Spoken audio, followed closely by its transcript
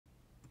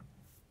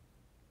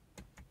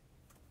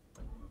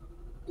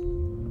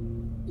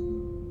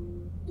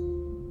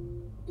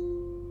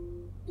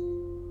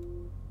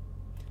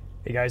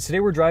Hey guys, today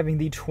we're driving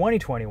the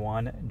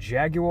 2021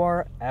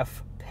 Jaguar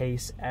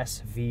F-Pace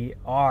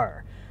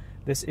SVR.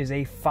 This is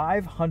a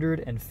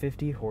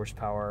 550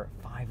 horsepower,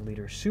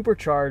 5-liter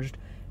supercharged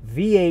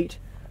V8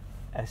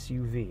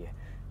 SUV.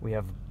 We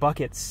have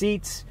bucket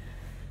seats,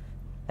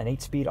 an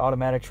 8-speed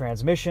automatic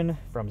transmission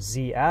from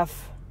ZF,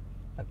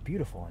 a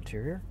beautiful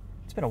interior.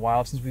 It's been a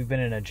while since we've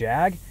been in a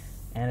Jag,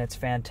 and it's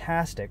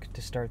fantastic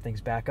to start things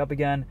back up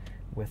again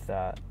with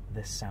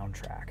this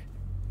soundtrack.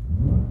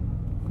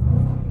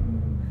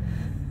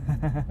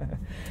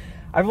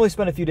 I've only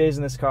spent a few days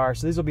in this car,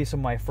 so these will be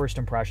some of my first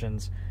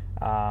impressions.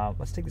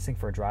 Let's take this thing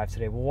for a drive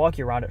today. We'll walk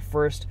you around it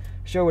first,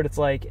 show what it's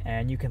like,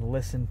 and you can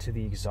listen to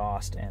the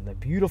exhaust and the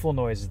beautiful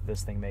noises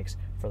this thing makes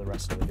for the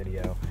rest of the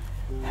video.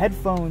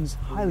 Headphones,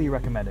 highly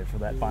recommended for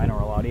that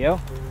binaural audio.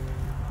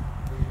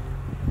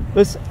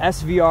 This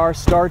SVR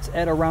starts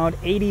at around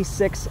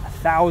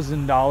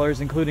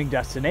 $86,000, including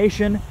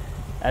destination.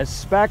 As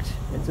spec'd,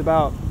 it's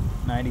about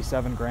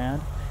 97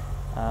 grand.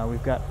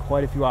 We've got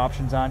quite a few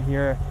options on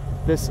here.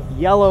 This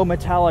yellow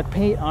metallic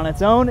paint on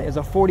its own is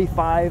a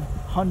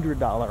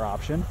 $4,500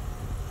 option.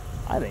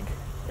 I think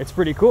it's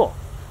pretty cool.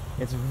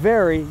 It's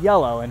very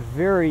yellow and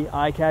very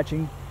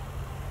eye-catching.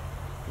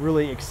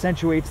 Really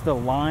accentuates the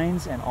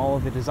lines and all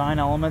of the design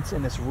elements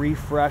in this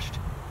refreshed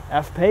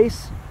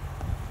F-Pace.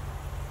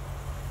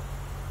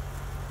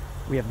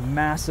 We have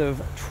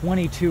massive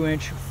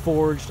 22-inch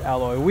forged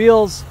alloy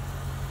wheels.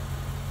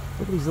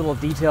 Look at these little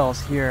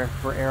details here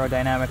for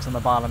aerodynamics on the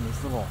bottom,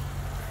 these little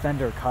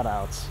fender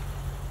cutouts.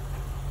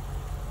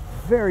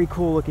 Very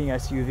cool looking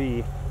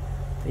SUV.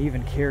 They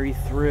even carry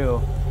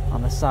through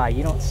on the side.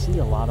 You don't see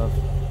a lot of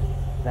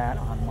that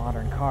on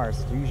modern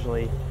cars. They're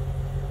usually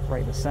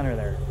right in the center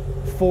there.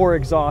 4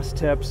 exhaust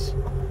tips.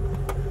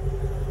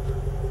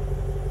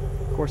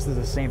 Of course, this is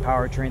the same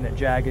powertrain that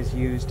Jag has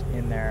used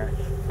in their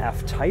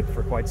F-Type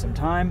for quite some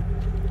time.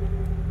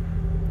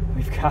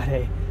 We've got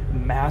a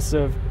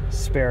massive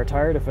spare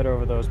tire to fit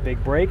over those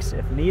big brakes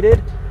if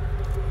needed.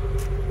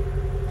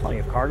 Plenty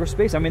of cargo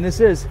space. I mean, this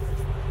is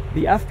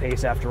the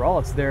F-Pace after all.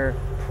 It's their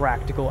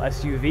practical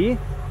SUV.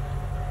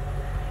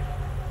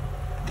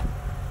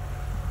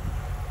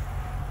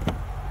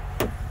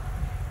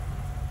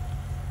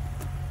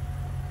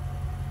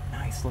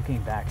 Nice looking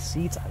back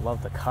seats. I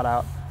love the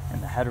cutout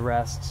and the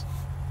headrests.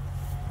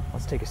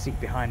 Let's take a seat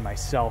behind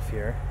myself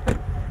here.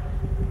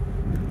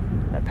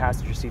 That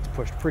passenger seat's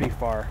pushed pretty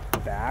far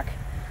back.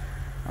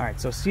 All right,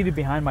 so seated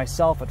behind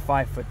myself at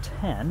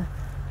 5'10",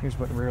 here's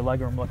what rear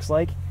legroom looks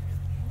like.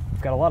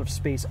 We've got a lot of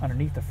space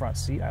underneath the front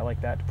seat. I like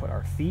that to put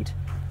our feet.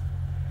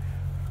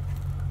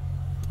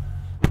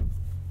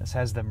 This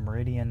has the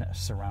Meridian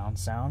surround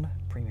sound,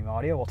 premium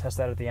audio. We'll test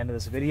that at the end of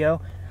this video.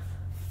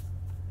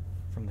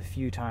 From the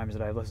few times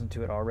that I've listened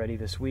to it already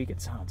this week, it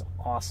sounds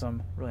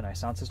awesome. Really nice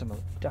sound system.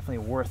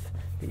 Definitely worth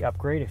the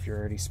upgrade if you're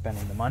already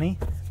spending the money.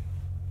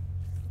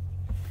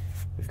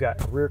 We've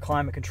got rear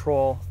climate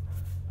control,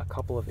 a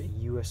couple of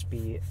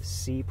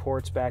USB-C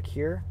ports back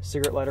here,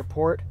 cigarette lighter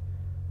port.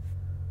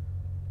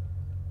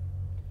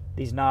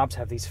 These knobs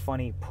have these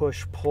funny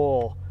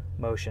push-pull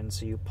motions,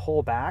 so you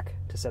pull back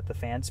to set the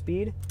fan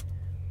speed,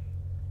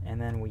 and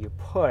then when you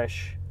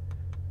push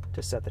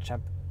to set the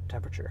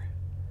temperature.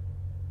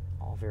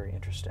 All very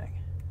interesting.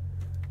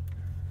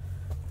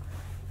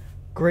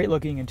 Great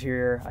looking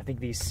interior. I think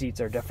these seats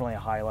are definitely a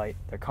highlight.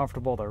 They're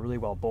comfortable, they're really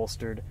well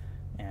bolstered,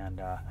 and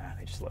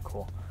they just look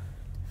cool.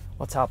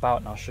 Let's hop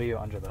out and I'll show you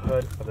under the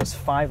hood of this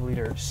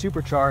 5-liter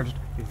supercharged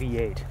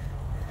V8.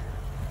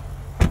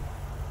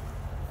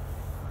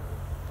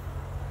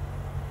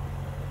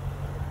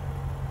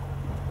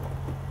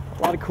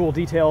 A lot of cool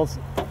details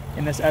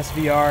in this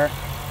SVR.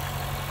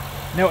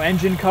 No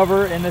engine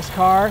cover in this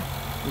car.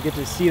 You get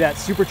to see that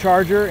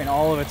supercharger in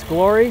all of its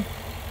glory.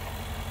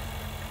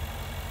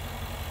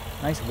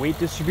 Nice weight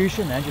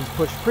distribution. The engine's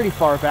pushed pretty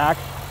far back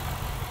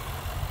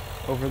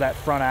over that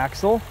front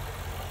axle.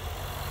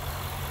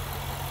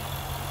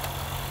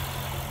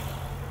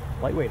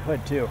 Lightweight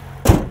hood too.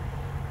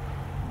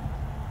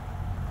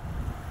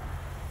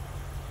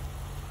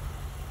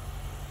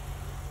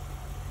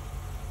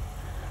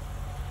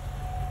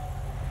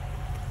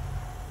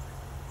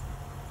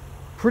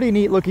 Pretty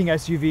neat looking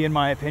SUV in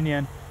my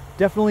opinion.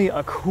 Definitely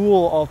a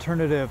cool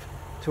alternative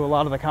to a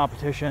lot of the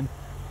competition.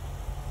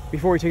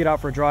 Before we take it out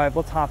for a drive,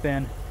 let's hop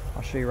in.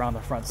 I'll show you around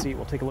the front seat.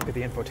 We'll take a look at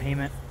the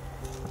infotainment.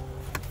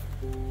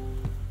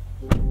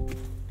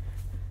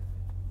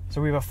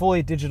 So we have a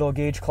fully digital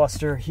gauge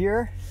cluster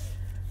here.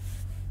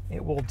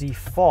 It will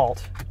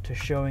default to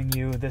showing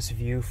you this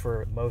view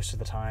for most of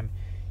the time.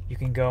 You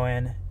can go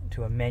in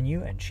to a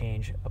menu and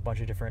change a bunch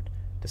of different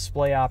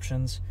display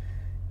options.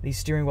 These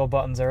steering wheel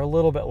buttons are a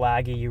little bit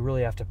laggy. You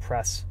really have to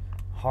press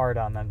hard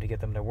on them to get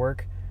them to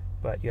work,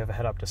 but you have a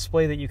head-up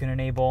display that you can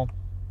enable.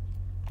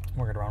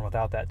 We're going to run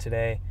without that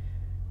today.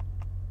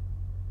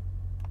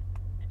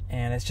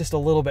 And it's just a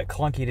little bit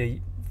clunky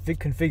to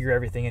configure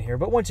everything in here,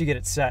 but once you get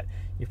it set,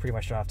 you pretty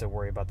much don't have to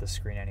worry about this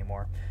screen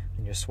anymore.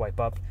 You just swipe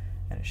up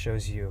and it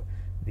shows you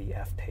the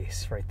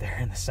F-Pace right there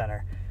in the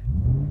center.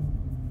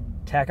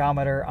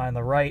 tachometer on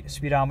the right,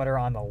 speedometer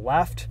on the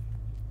left.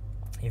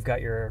 You've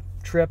got your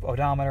trip,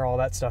 odometer, all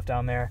that stuff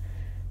down there.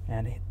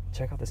 And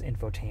check out this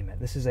infotainment.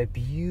 This is a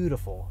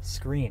beautiful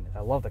screen. I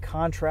love the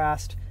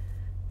contrast.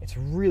 It's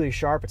really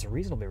sharp. It's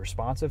reasonably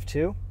responsive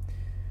too.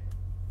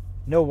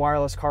 No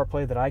wireless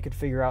CarPlay that I could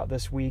figure out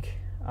this week,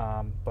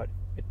 but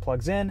it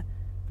plugs in,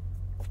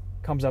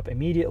 comes up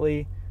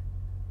immediately.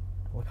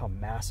 Look how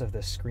massive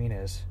this screen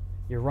is.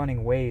 You're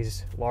running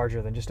ways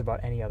larger than just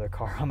about any other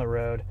car on the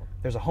road.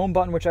 There's a home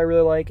button, which I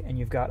really like, and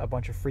you've got a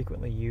bunch of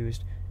frequently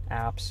used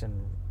apps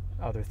and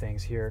other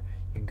things here.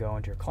 You can go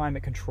into your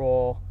climate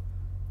control,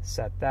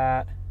 set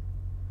that.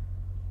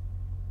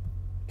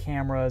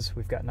 Cameras,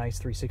 we've got nice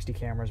 360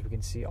 cameras. We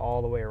can see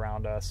all the way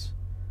around us.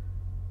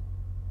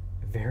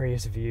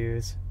 Various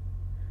views.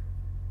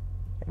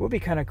 It would be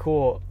kind of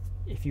cool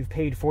if you've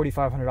paid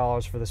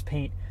 $4,500 for this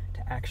paint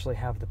to actually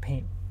have the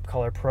paint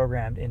color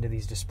programmed into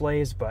these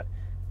displays, but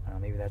I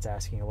don't know, maybe that's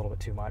asking a little bit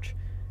too much.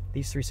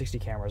 These 360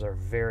 cameras are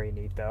very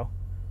neat though.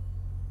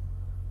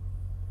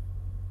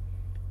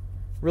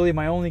 Really,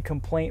 my only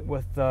complaint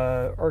with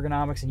the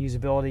ergonomics and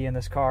usability in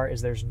this car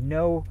is there's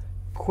no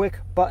quick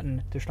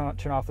button to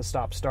turn off the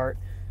stop-start.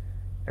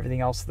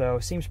 Everything else, though,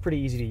 seems pretty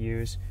easy to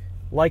use.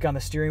 Like on the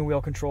steering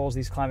wheel controls,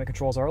 these climate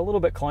controls are a little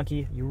bit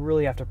clunky. You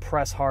really have to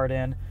press hard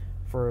in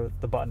for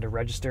the button to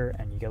register,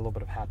 and you get a little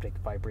bit of haptic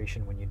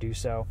vibration when you do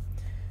so.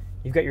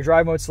 You've got your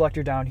drive mode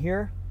selector down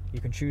here. You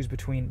can choose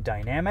between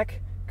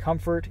dynamic,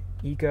 comfort,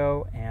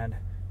 eco, and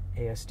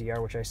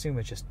ASDR, which I assume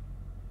is just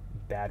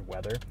bad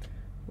weather.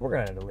 We're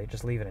going to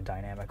just leave it in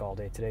dynamic all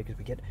day today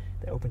because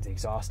that opens the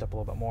exhaust up a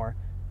little bit more.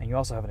 And you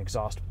also have an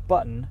exhaust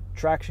button,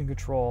 traction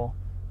control,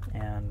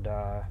 and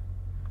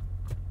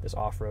this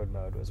off-road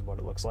mode is what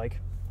it looks like.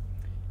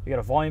 You got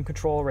a volume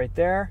control right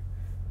there,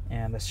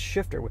 and this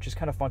shifter, which is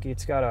kind of funky.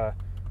 It's got a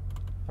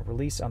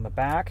release on the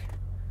back.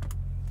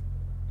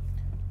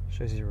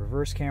 Shows you your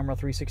reverse camera,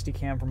 360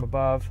 cam from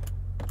above.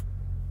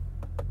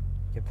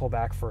 You can pull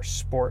back for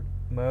sport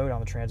mode on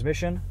the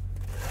transmission.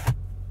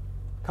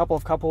 Couple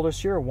of cup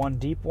holders here, one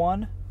deep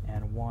one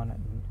and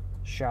one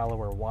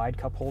shallower wide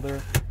cup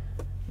holder.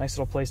 Nice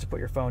little place to put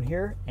your phone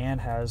here, and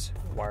has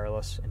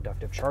wireless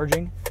inductive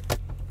charging.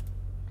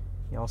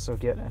 You also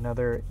get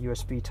another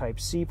USB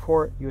Type-C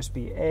port,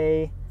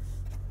 USB-A,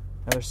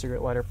 another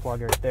cigarette lighter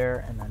plug right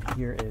there, and then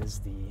here is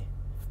the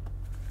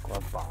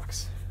glove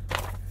box.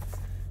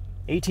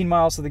 18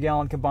 miles to the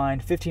gallon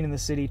combined, 15 in the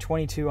city,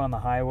 22 on the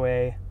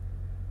highway,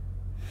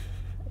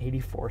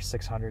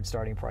 84,600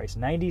 starting price,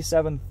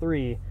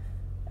 97,300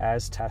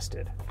 as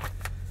tested.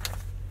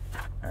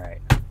 All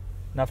right,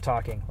 enough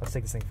talking. Let's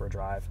take this thing for a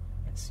drive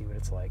and see what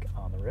it's like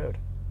on the road.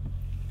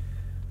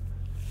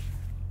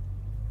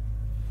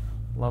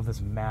 Love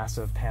this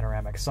massive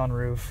panoramic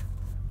sunroof.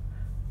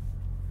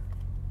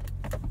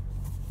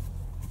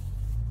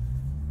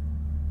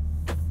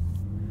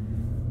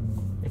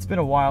 It's been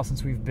a while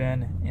since we've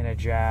been in a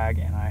Jag,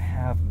 and I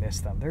have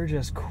missed them. They're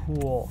just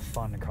cool,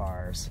 fun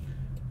cars.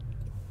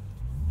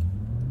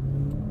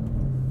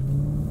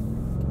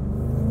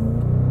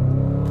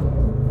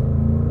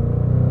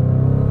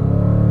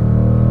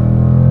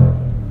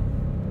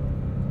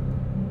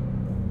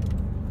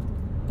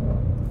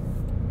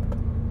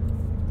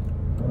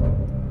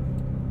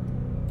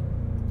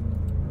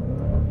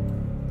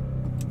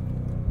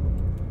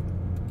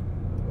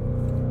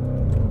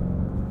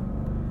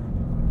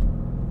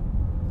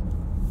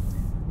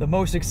 The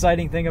most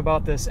exciting thing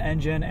about this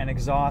engine and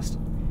exhaust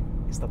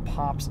is the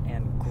pops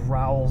and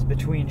growls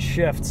between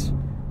shifts.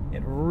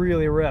 It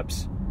really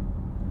rips.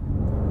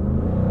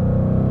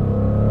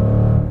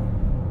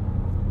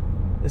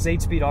 This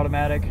 8-speed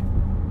automatic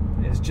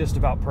is just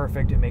about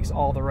perfect. It makes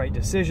all the right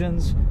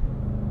decisions.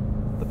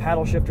 The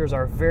paddle shifters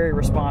are very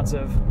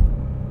responsive,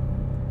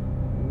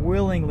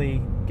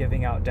 willingly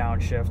giving out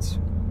downshifts.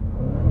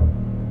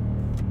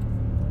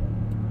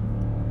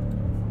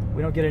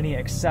 We don't get any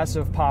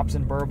excessive pops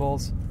and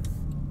burbles,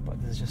 but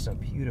this is just a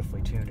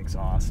beautifully tuned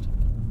exhaust.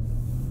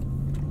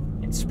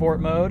 In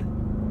sport mode,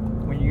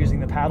 when you're using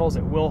the paddles,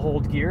 it will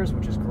hold gears,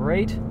 which is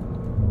great.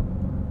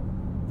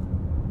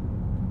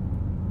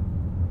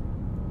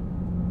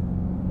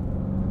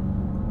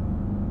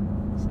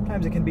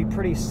 Sometimes it can be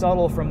pretty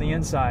subtle from the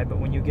inside, but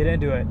when you get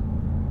into it,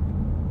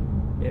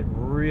 it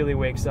really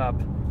wakes up,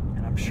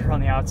 and I'm sure on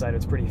the outside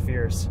it's pretty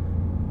fierce.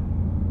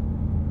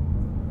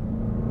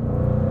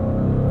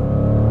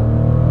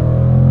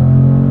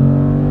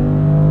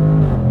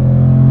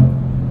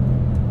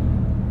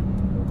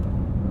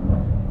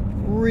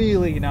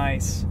 Really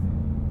nice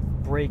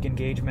brake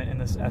engagement in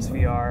this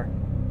SVR.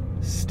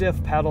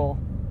 Stiff pedal.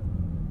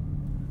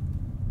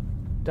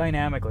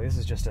 Dynamically, this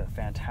is just a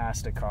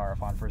fantastic car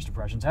upon first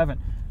impressions.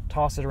 Haven't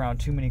tossed it around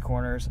too many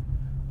corners.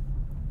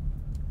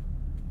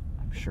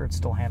 I'm sure it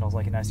still handles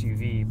like an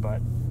SUV,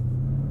 but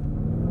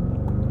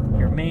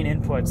your main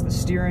inputs, the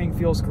steering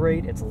feels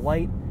great. It's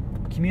light,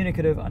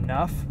 communicative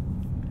enough.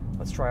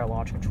 Let's try a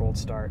launch controlled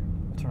start.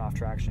 We'll turn off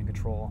traction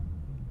control.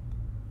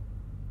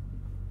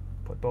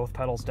 Put both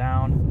pedals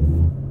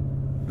down.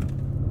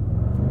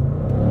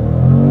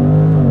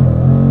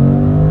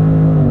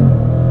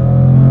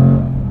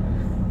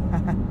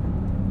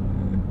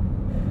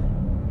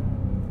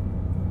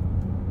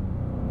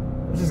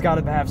 has got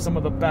to have some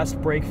of the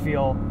best brake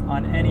feel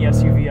on any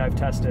SUV I've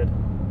tested.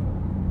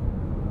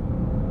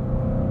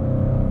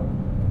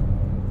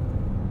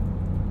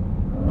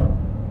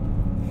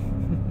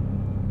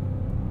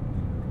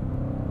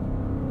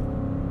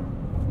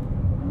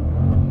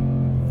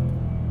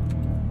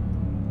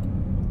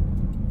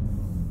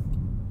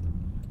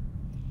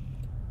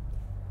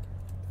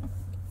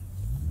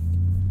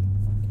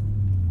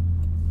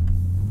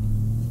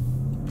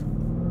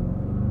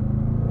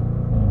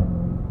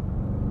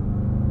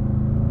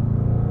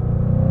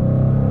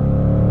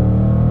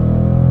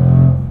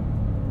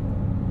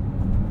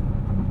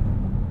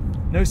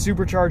 No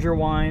supercharger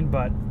whine,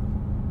 but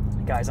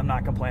guys, I'm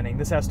not complaining.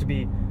 This has to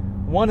be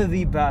one of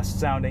the best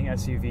sounding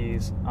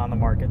SUVs on the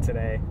market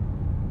today.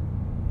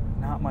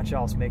 Not much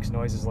else makes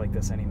noises like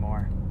this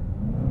anymore.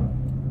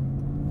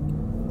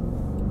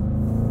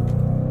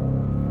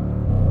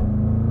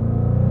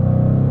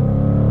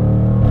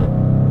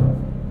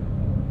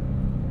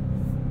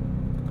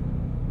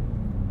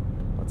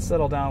 Let's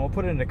settle down. We'll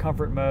put it into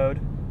comfort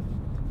mode.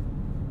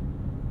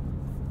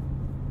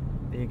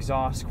 The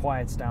exhaust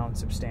quiets down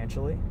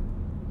substantially.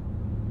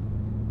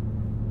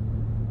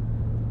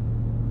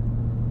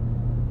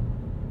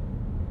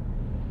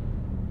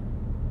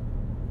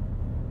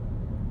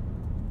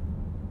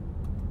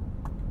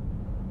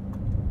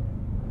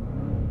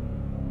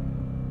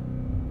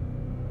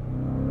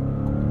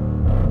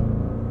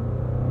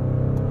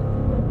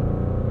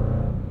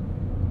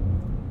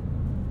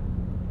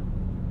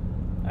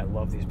 I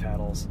love these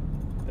pedals.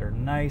 They're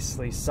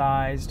nicely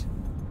sized,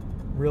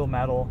 real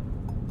metal,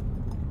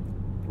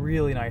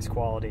 really nice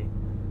quality.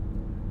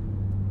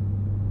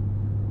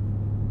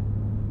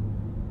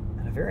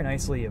 And a very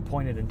nicely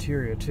appointed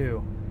interior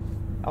too.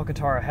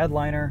 Alcantara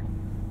headliner,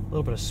 a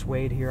little bit of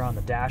suede here on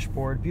the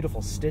dashboard,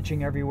 beautiful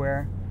stitching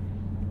everywhere.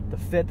 The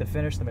fit, the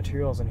finish, the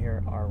materials in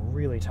here are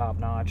really top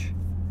notch.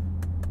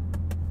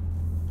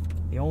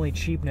 The only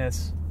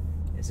cheapness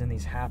is in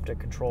these haptic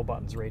control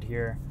buttons right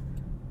here,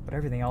 but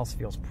everything else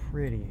feels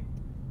pretty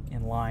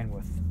in line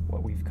with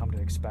what we've come to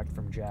expect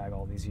from Jag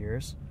all these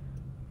years,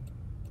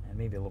 and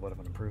maybe a little bit of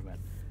an improvement.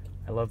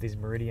 I love these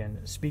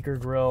Meridian speaker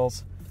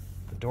grills.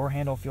 The door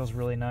handle feels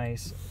really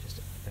nice.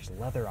 There's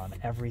leather on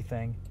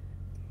everything.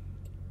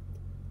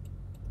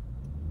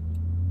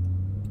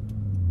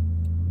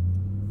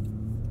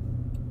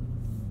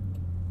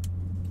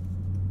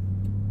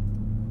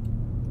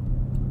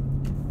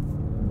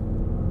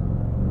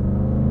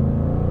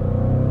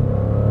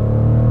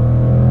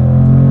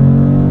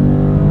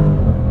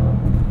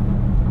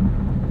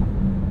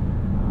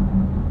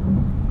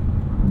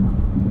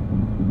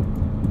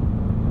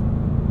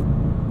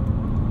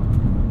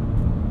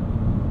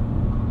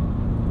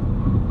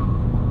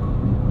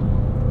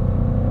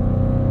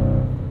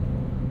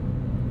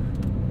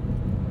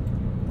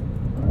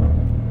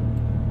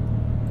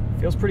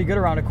 Feels pretty good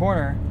around a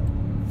corner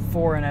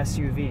for an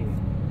SUV.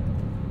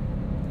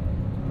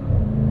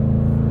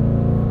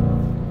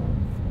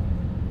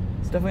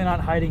 It's definitely not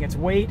hiding its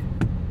weight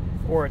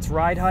or its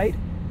ride height,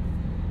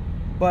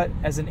 but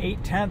as an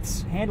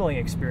 8/10 handling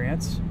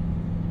experience,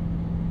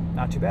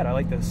 not too bad. I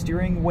like the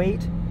steering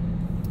weight,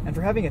 and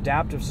for having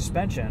adaptive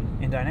suspension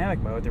in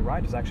dynamic mode, the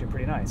ride is actually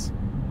pretty nice.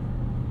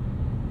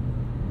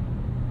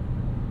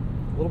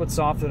 A little bit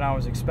softer than I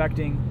was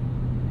expecting,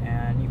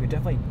 and you could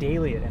definitely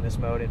daily it in this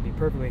mode and be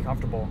perfectly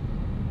comfortable.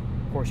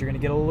 Of course, you're going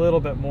to get a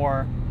little bit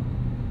more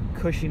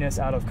cushiness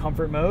out of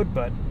comfort mode,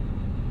 but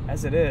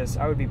as it is,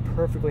 I would be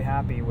perfectly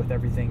happy with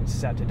everything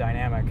set to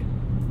dynamic,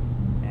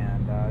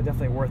 and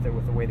definitely worth it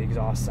with the way the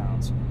exhaust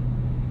sounds.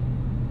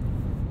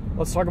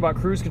 Let's talk about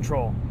cruise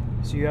control.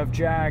 So you have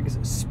Jag's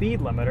speed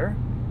limiter,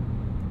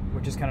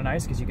 which is kind of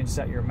nice because you can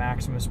set your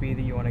maximum speed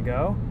that you want to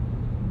go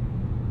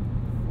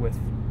with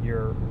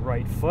your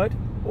right foot,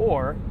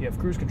 or you have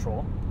cruise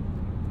control.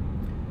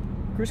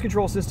 Cruise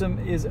control system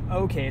is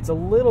okay. It's a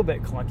little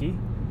bit clunky.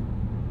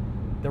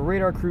 The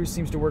radar cruise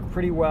seems to work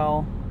pretty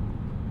well.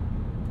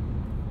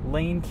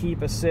 Lane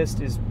keep assist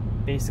is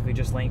basically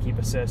just lane keep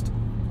assist.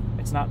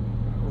 It's not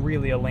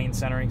really a lane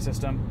centering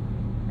system,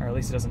 or at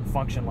least it doesn't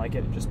function like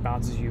it. It just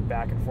bounces you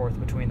back and forth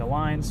between the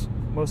lines.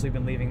 Mostly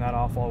been leaving that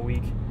off all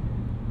week.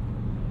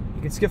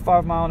 You can skip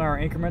 5-mile-an-hour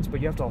increments,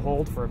 but you have to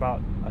hold for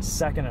about a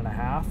second and a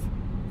half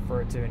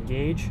for it to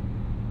engage.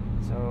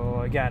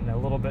 So again, a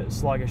little bit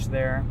sluggish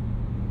there.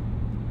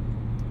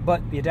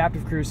 But the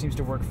adaptive cruise seems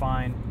to work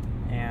fine,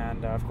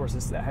 and of course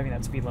having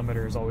that speed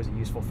limiter is always a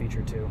useful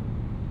feature too.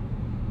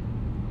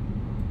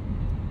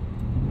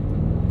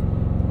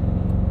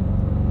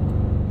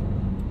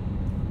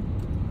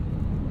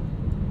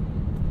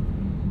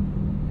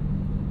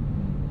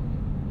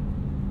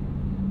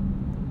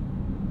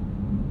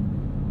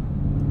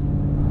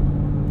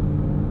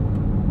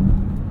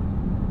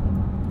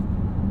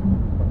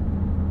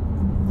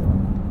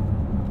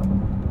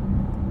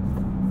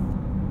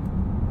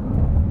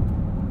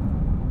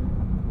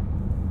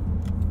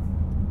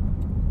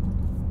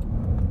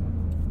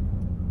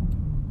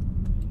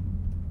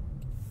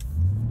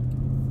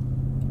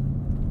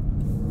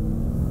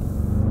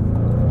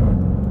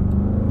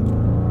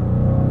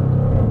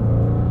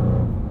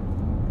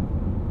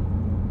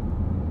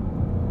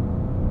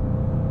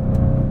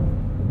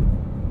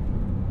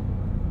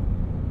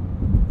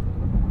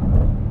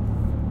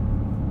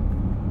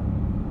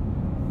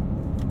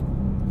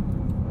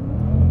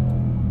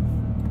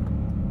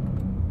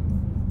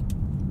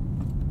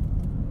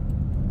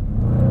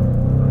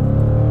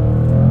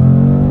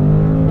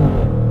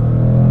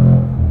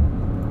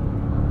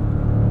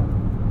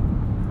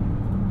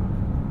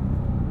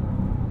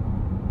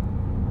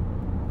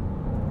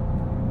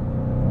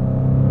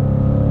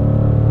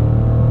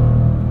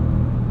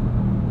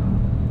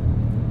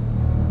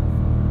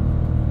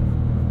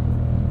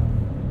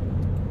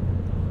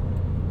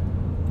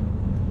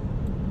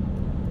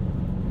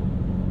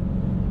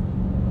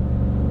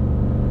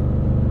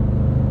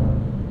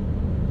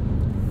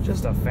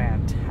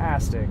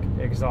 fantastic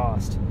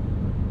exhaust.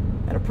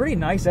 And a pretty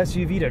nice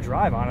SUV to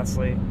drive,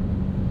 honestly.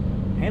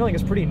 Handling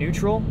is pretty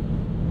neutral.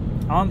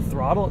 On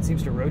throttle, it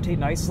seems to rotate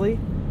nicely.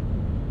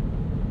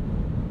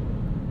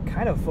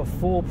 Kind of a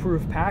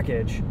foolproof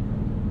package.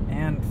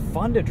 And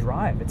fun to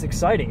drive. It's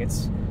exciting.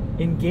 It's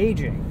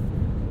engaging.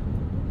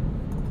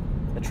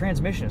 The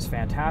transmission is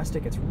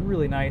fantastic. It's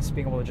really nice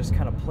being able to just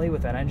kind of play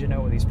with that engine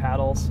note with these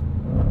paddles.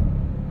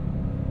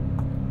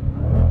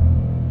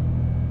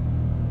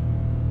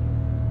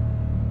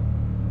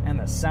 And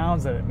the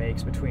sounds that it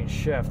makes between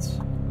shifts.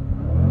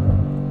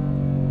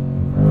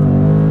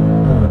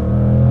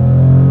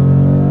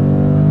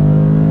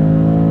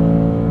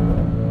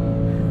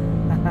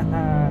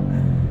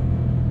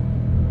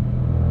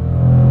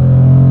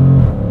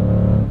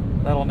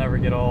 That'll never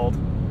get old.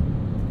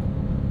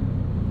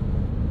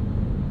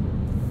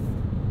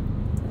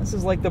 This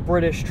is like the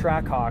British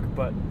Trackhawk,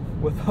 but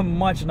with a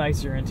much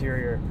nicer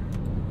interior.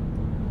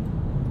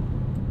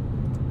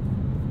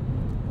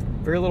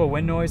 Very little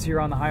wind noise here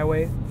on the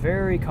highway.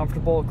 Very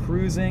comfortable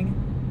cruising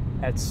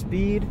at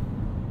speed.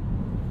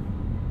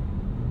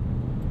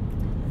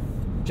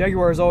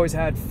 Jaguar has always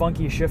had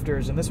funky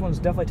shifters, and this one's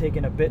definitely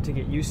taken a bit to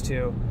get used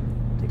to.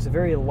 It takes a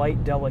very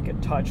light,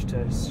 delicate touch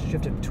to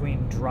shift it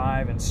between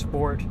drive and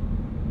sport.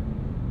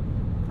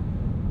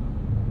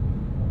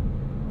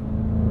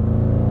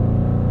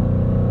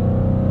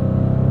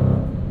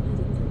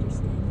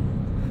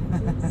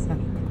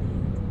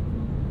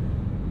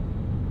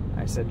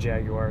 I said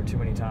Jaguar too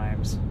many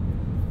times.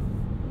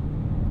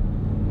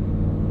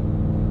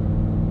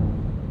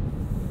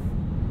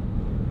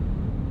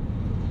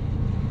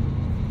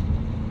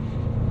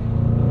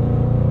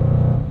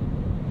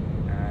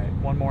 Alright,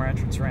 one more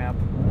entrance ramp.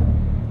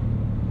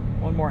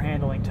 One more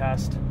handling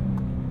test.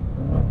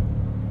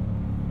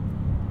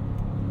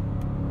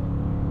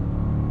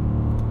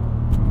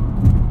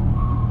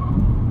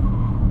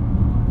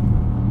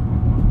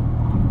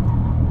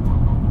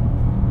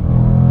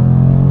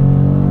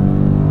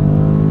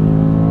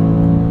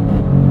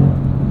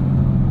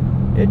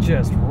 It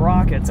just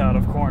rockets out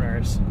of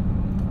corners.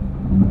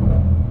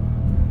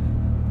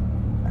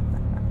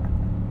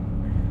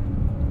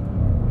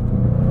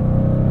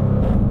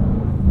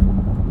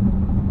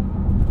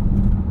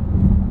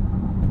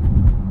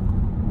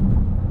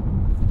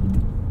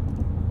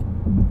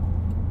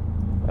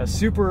 A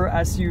super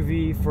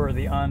SUV for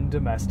the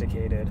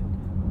undomesticated.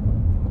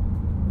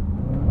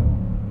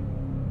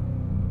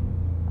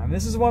 I mean,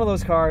 this is one of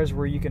those cars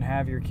where you can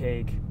have your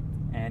cake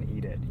and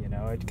eat it, you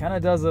know? It kind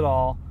of does it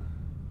all.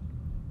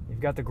 You've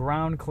got the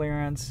ground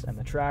clearance and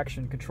the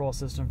traction control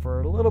system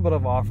for a little bit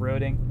of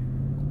off-roading,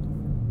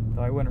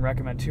 though I wouldn't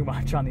recommend too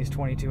much on these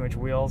 22-inch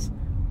wheels.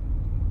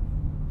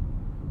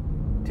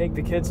 Take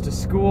the kids to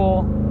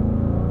school.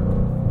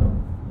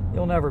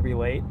 You'll never be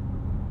late.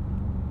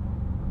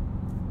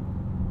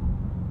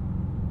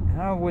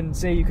 And I wouldn't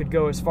say you could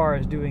go as far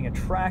as doing a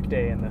track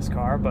day in this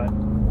car, but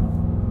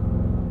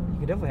you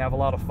can definitely have a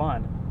lot of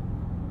fun.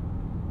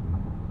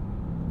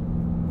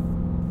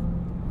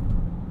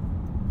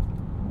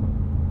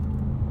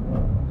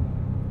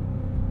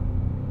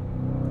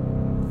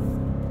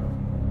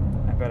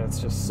 But it's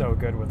just so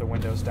good with the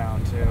windows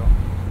down too.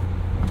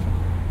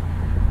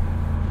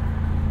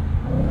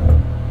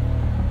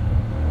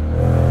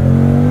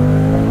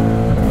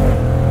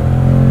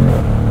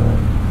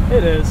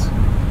 It is.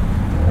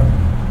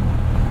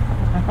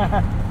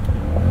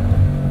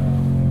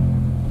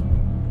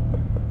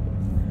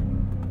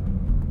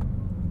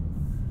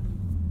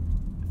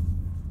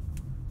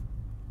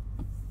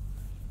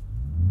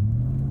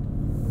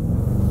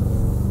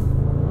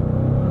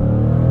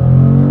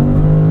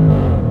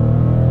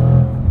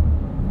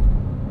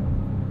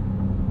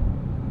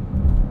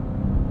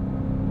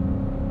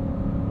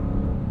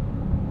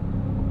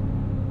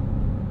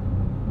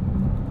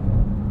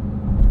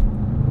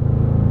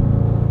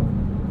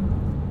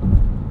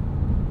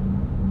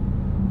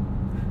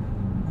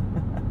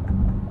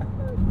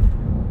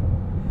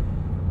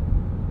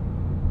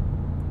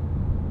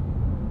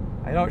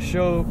 I don't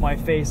show my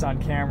face on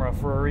camera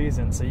for a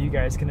reason, so you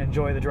guys can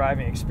enjoy the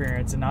driving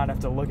experience and not have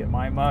to look at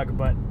my mug,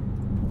 but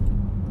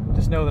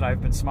just know that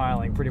I've been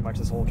smiling pretty much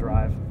this whole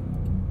drive.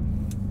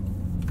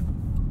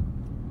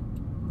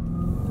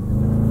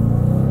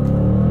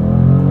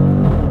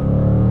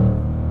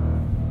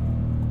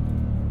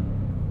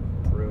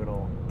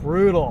 Brutal.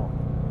 Brutal.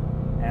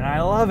 And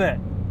I love it.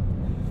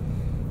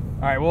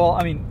 Alright, well,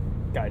 I mean,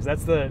 guys,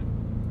 that's the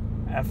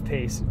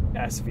F-Pace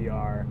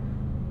SVR.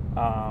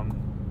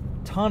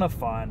 Ton of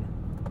fun.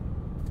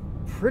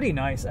 Pretty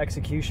nice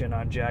execution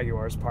on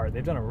Jaguar's part.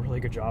 They've done a really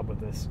good job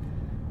with this.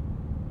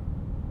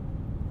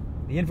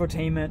 The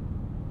infotainment,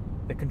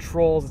 the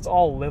controls, it's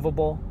all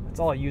livable.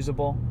 It's all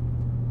usable.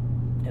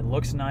 It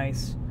looks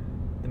nice.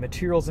 The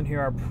materials in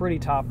here are pretty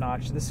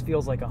top-notch. This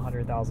feels like a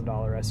 $100,000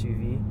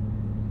 SUV.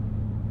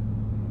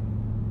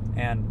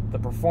 And the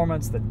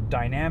performance, the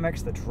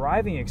dynamics, the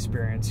driving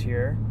experience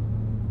here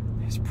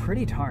is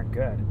pretty darn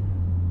good.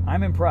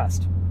 I'm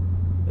impressed.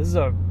 This is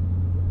a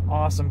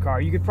awesome car.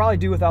 You could probably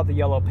do without the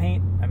yellow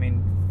paint. I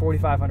mean,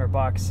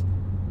 $4,500.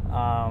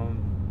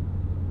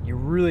 You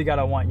really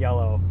gotta want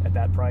yellow at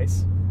that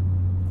price.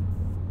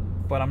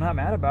 But I'm not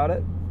mad about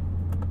it.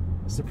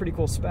 It's a pretty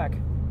cool spec.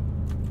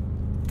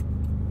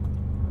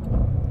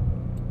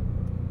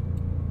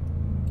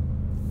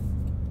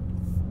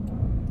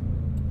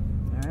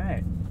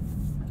 Alright,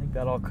 I think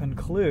that'll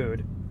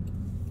conclude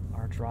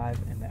our drive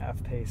in the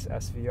F-Pace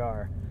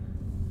SVR.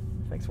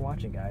 Thanks for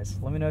watching, guys.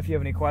 Let me know if you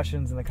have any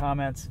questions in the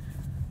comments.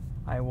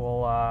 I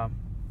will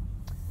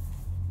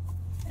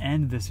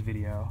end this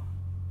video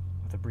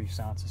with a brief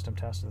sound system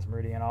test of this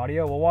Meridian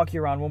audio. We'll walk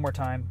you around one more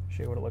time,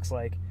 show you what it looks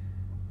like,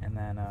 and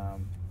then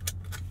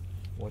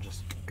we'll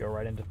just go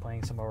right into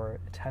playing some of our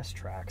test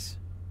tracks.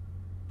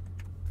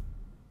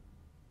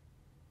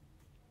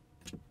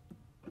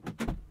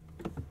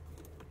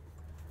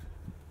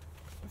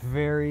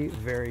 Very,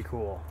 very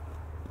cool.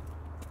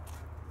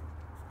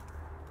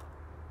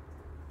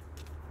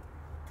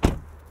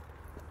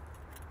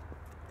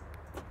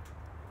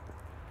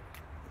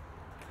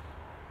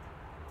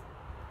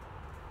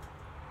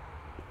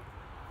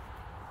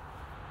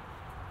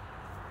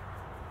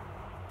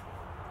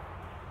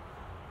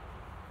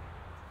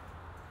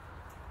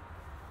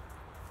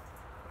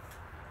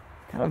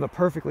 Kind of the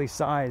perfectly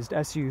sized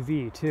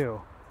SUV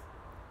too.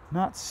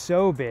 Not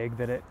so big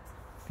that it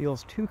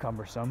feels too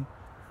cumbersome.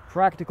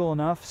 Practical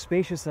enough,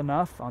 spacious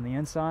enough on the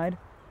inside,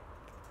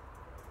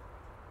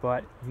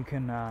 but you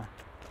can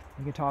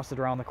toss it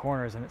around the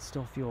corners and it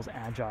still feels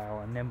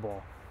agile and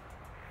nimble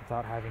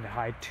without having to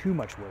hide too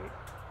much weight.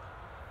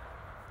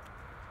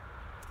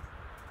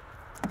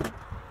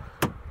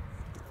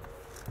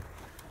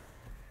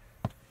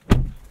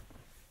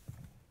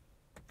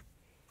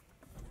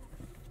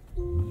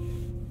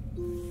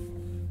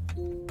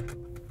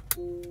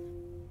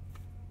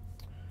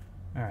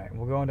 Alright,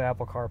 we'll go into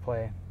Apple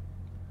CarPlay.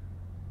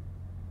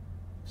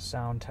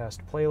 Sound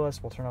test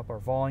playlist. We'll turn up our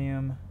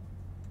volume.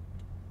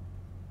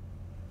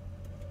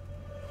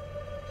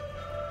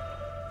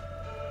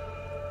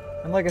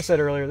 And like I said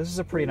earlier, this is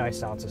a pretty nice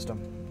sound system.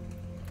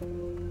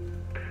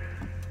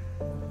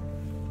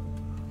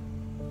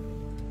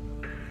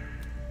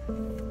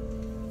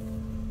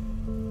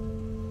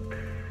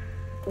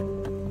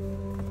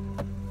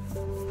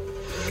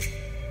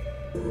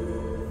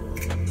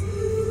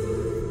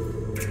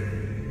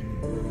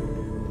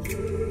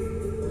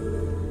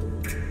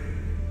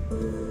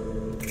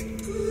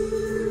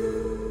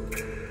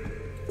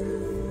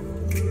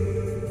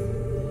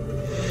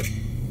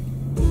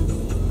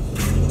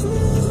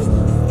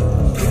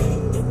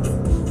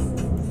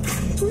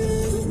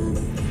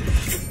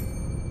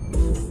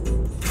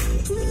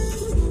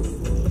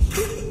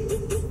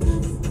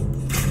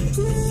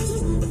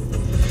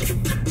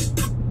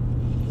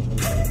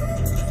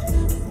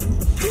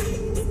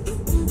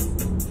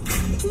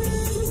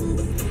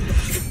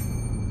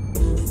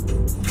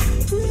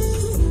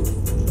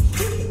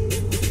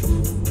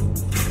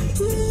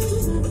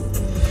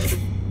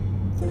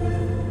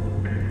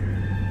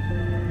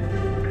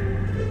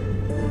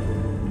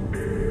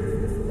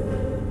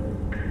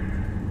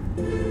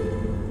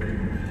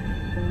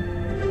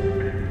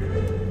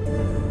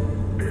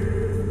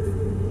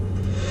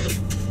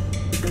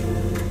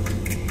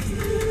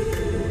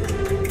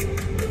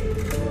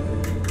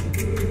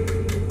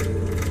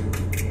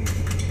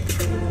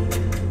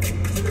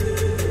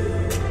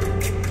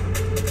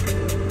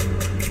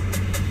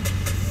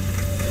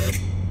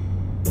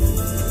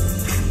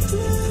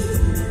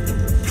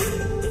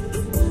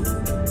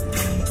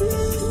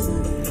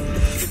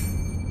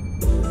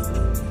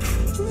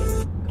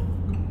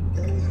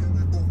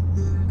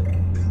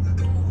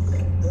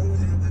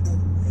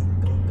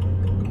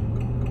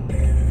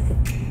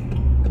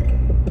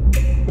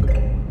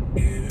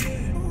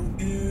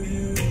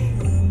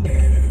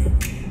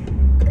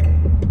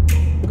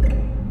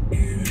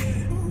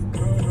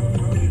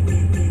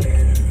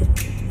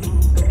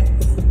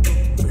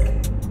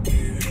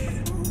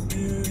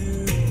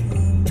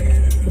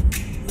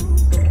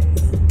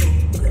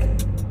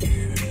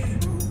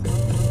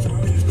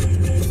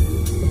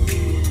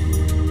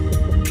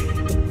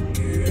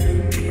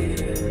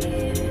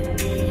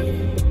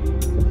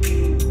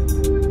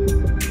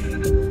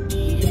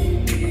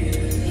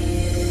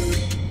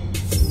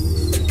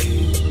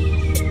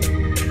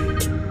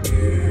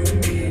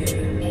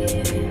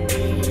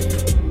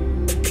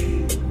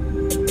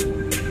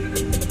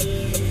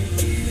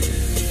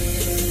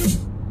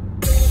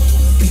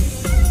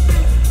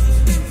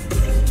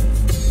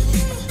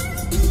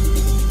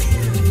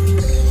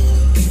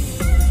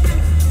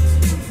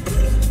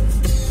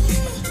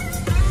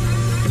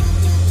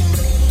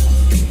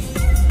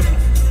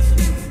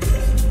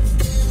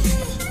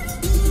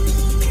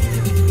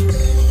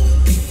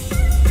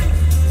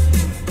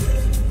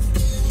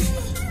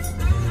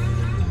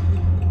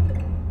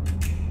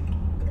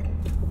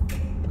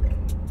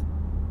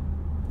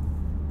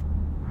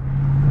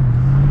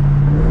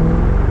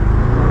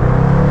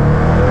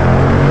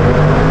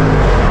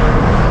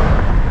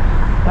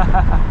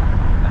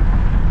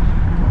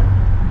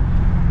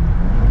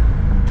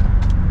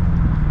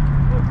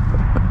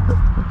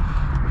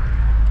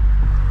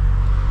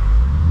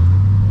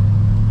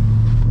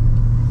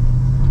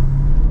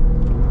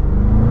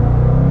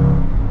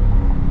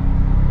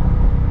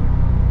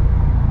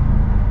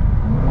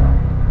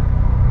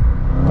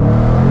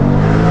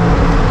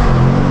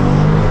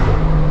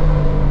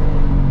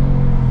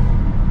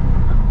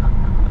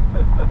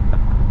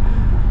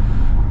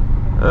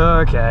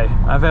 Okay,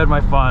 I've had my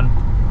fun.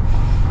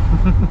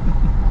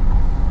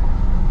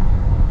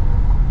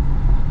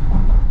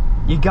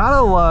 You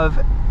gotta love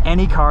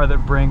any car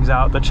that brings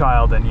out the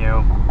child in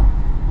you.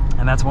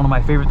 And that's one of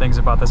my favorite things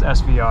about this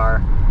SVR,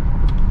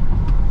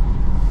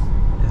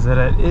 is that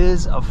it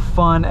is a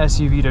fun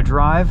SUV to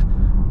drive,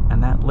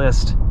 and that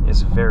list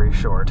is very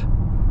short.